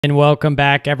And welcome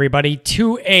back, everybody,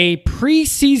 to a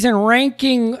preseason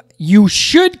ranking you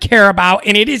should care about,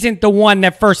 and it isn't the one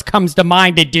that first comes to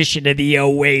mind edition of the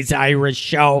Always Irish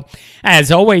Show.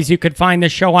 As always, you could find the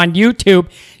show on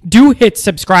YouTube. Do hit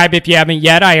subscribe if you haven't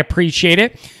yet. I appreciate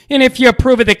it. And if you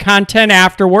approve of the content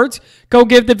afterwards, go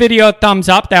give the video a thumbs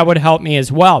up. That would help me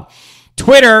as well.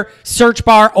 Twitter, search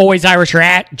bar, Always Irish, or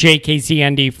at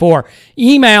JKCND4.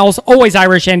 Emails,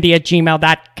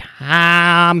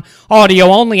 alwaysirishnd@gmail.com. Audio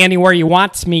only, anywhere you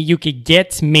want me, you could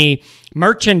get me.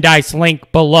 Merchandise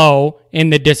link below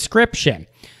in the description.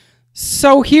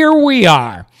 So here we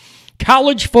are.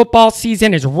 College football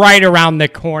season is right around the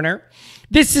corner.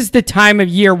 This is the time of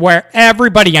year where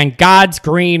everybody on God's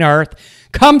green earth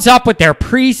comes up with their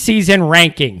preseason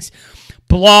rankings.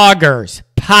 Bloggers,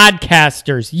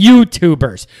 podcasters,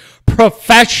 YouTubers,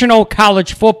 professional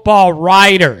college football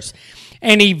writers,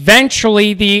 and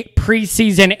eventually the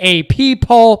preseason AP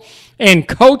poll and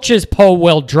coaches poll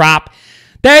will drop.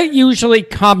 That usually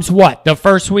comes, the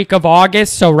first week of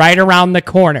August, so right around the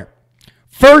corner.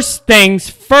 First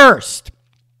things first,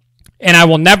 and I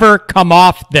will never come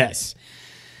off this.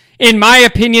 In my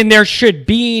opinion, there should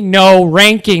be no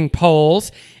ranking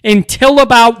polls until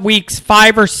about weeks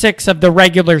 5 or 6 of the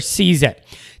regular season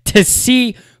to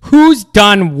see who's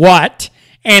done what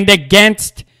and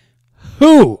against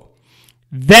who.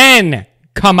 Then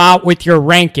come out with your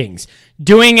rankings.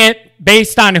 Doing it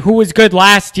based on who was good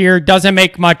last year doesn't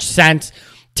make much sense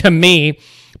to me,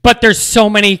 but there's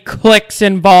so many clicks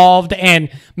involved and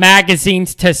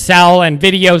magazines to sell and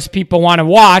videos people want to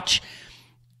watch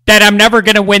that I'm never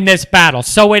going to win this battle.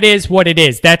 So it is what it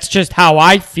is. That's just how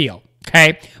I feel,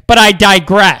 okay? But I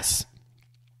digress.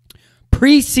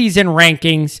 Preseason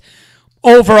rankings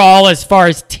overall as far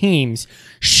as teams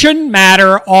shouldn't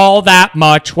matter all that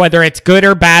much whether it's good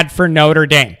or bad for Notre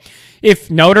Dame.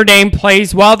 If Notre Dame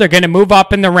plays well, they're going to move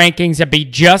up in the rankings and be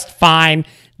just fine.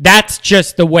 That's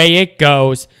just the way it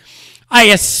goes. I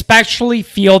especially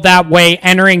feel that way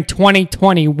entering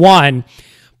 2021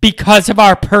 because of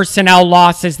our personnel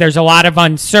losses. There's a lot of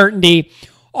uncertainty.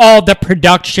 All the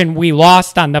production we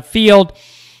lost on the field.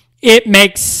 It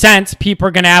makes sense. People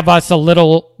are going to have us a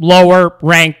little lower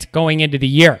ranked going into the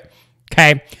year.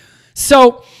 Okay.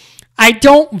 So I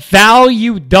don't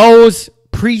value those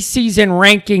preseason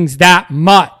rankings that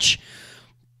much.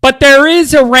 But there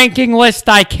is a ranking list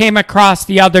I came across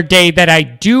the other day that I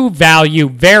do value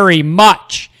very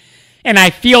much. And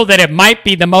I feel that it might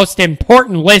be the most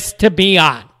important list to be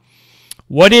on.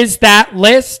 What is that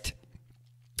list?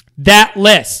 That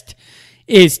list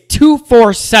is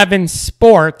 247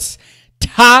 Sports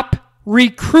Top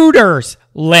Recruiters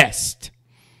List.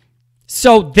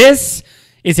 So this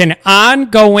is an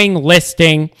ongoing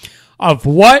listing of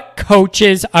what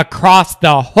coaches across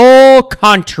the whole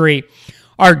country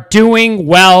are doing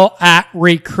well at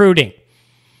recruiting.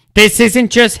 This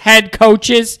isn't just head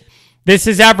coaches. This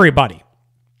is everybody.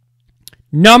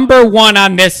 Number 1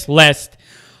 on this list,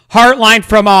 Hartline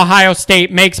from Ohio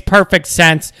State, makes perfect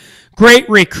sense. Great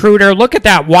recruiter. Look at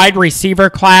that wide receiver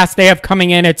class they have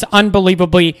coming in. It's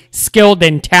unbelievably skilled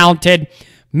and talented.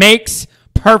 Makes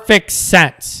perfect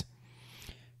sense.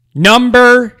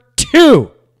 Number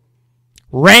 2,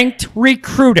 ranked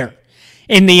recruiter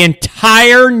in the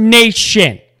entire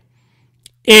nation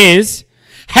is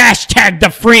 #the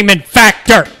Freeman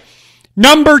Factor.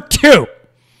 Number 2,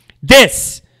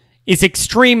 this is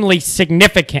extremely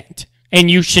significant and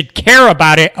you should care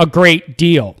about it a great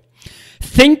deal.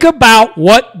 Think about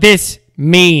what this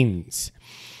means.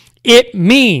 It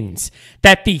means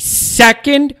that the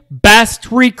second best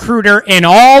recruiter in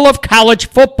all of college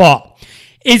football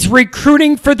is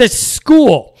recruiting for the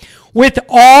school with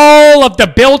all of the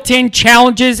built-in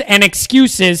challenges and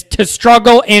excuses to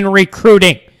struggle in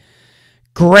recruiting.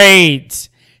 Grades,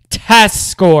 test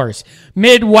scores,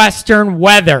 Midwestern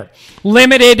weather,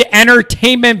 limited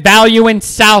entertainment value in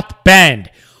South Bend.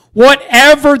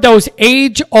 Whatever those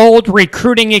age-old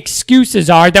recruiting excuses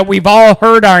are that we've all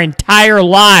heard our entire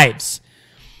lives.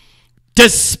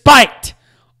 Despite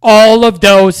all of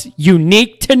those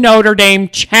unique to Notre Dame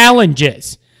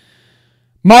challenges,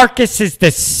 Marcus is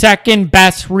the second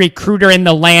best recruiter in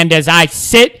the land as I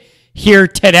sit here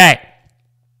today.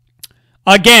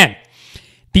 Again,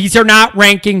 these are not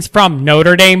rankings from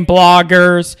Notre Dame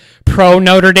bloggers, pro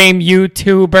Notre Dame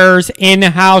YouTubers,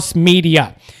 in-house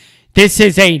media. This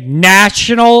is a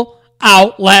national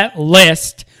outlet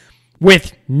list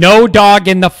with no dog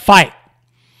in the fight.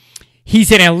 He's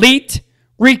an elite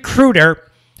recruiter,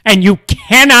 and you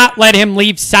cannot let him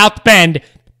leave South Bend,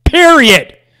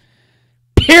 period.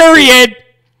 Period.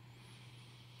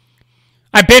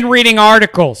 I've been reading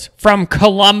articles from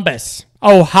Columbus,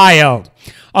 Ohio,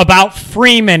 about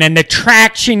Freeman and the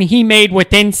traction he made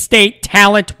with in-state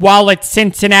talent while at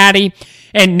Cincinnati,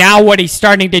 and now what he's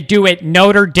starting to do at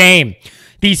Notre Dame.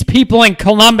 These people in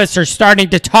Columbus are starting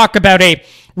to talk about a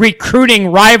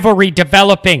recruiting rivalry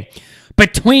developing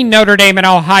between Notre Dame and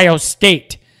Ohio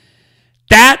State.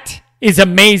 That is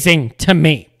amazing to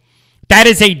me. That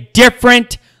is a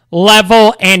different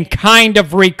level and kind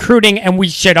of recruiting, and we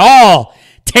should all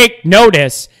take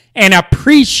notice and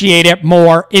appreciate it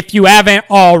more if you haven't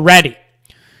already.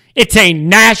 It's a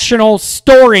national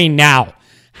story now,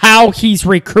 how he's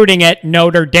recruiting at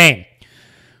Notre Dame.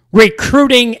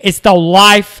 Recruiting is the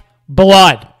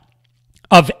lifeblood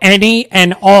of any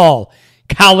and all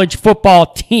college football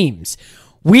teams.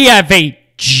 We have a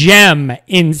gem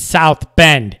in South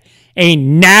Bend, a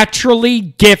naturally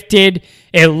gifted,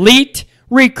 elite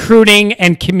recruiting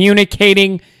and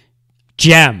communicating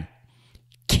gem.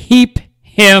 Keep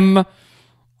him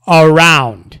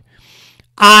around.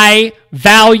 I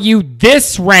value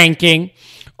this ranking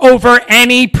over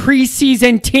any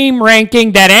preseason team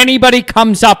ranking that anybody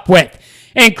comes up with,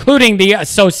 including the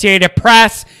Associated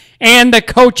Press and the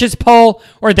coaches poll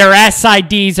or their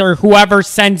SIDs or whoever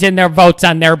sends in their votes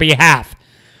on their behalf.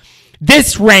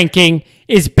 This ranking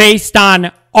is based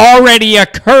on already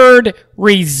occurred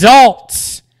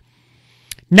results,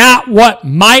 not what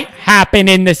might happen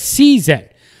in the season.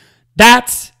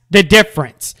 That's the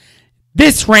difference.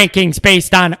 This ranking's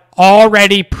based on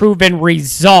already proven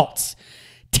results.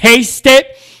 Taste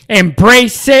it,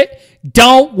 embrace it,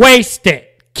 don't waste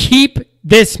it. Keep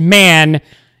this man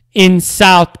in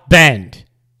South Bend,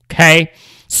 okay?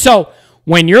 So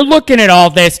when you're looking at all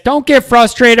this, don't get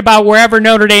frustrated about wherever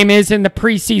Notre Dame is in the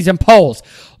preseason polls.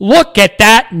 Look at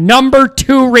that number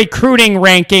 2 recruiting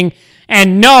ranking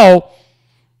and know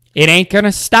it ain't going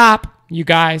to stop, you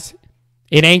guys.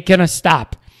 It ain't going to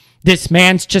stop. This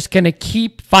man's just going to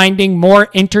keep finding more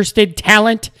interested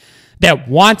talent that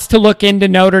wants to look into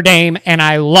Notre Dame, and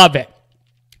I love it.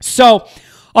 So,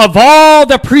 of all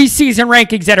the preseason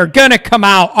rankings that are going to come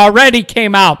out, already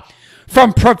came out,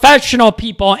 from professional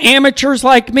people, amateurs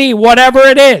like me, whatever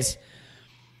it is,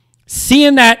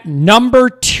 seeing that number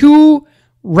 2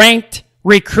 ranked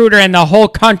recruiter in the whole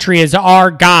country is our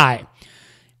guy,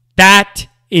 that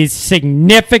is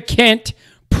significant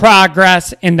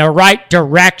progress in the right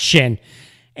direction,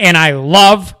 and I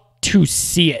love to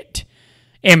see it.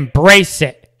 Embrace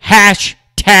it.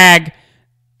 Hashtag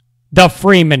the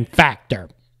Freeman factor.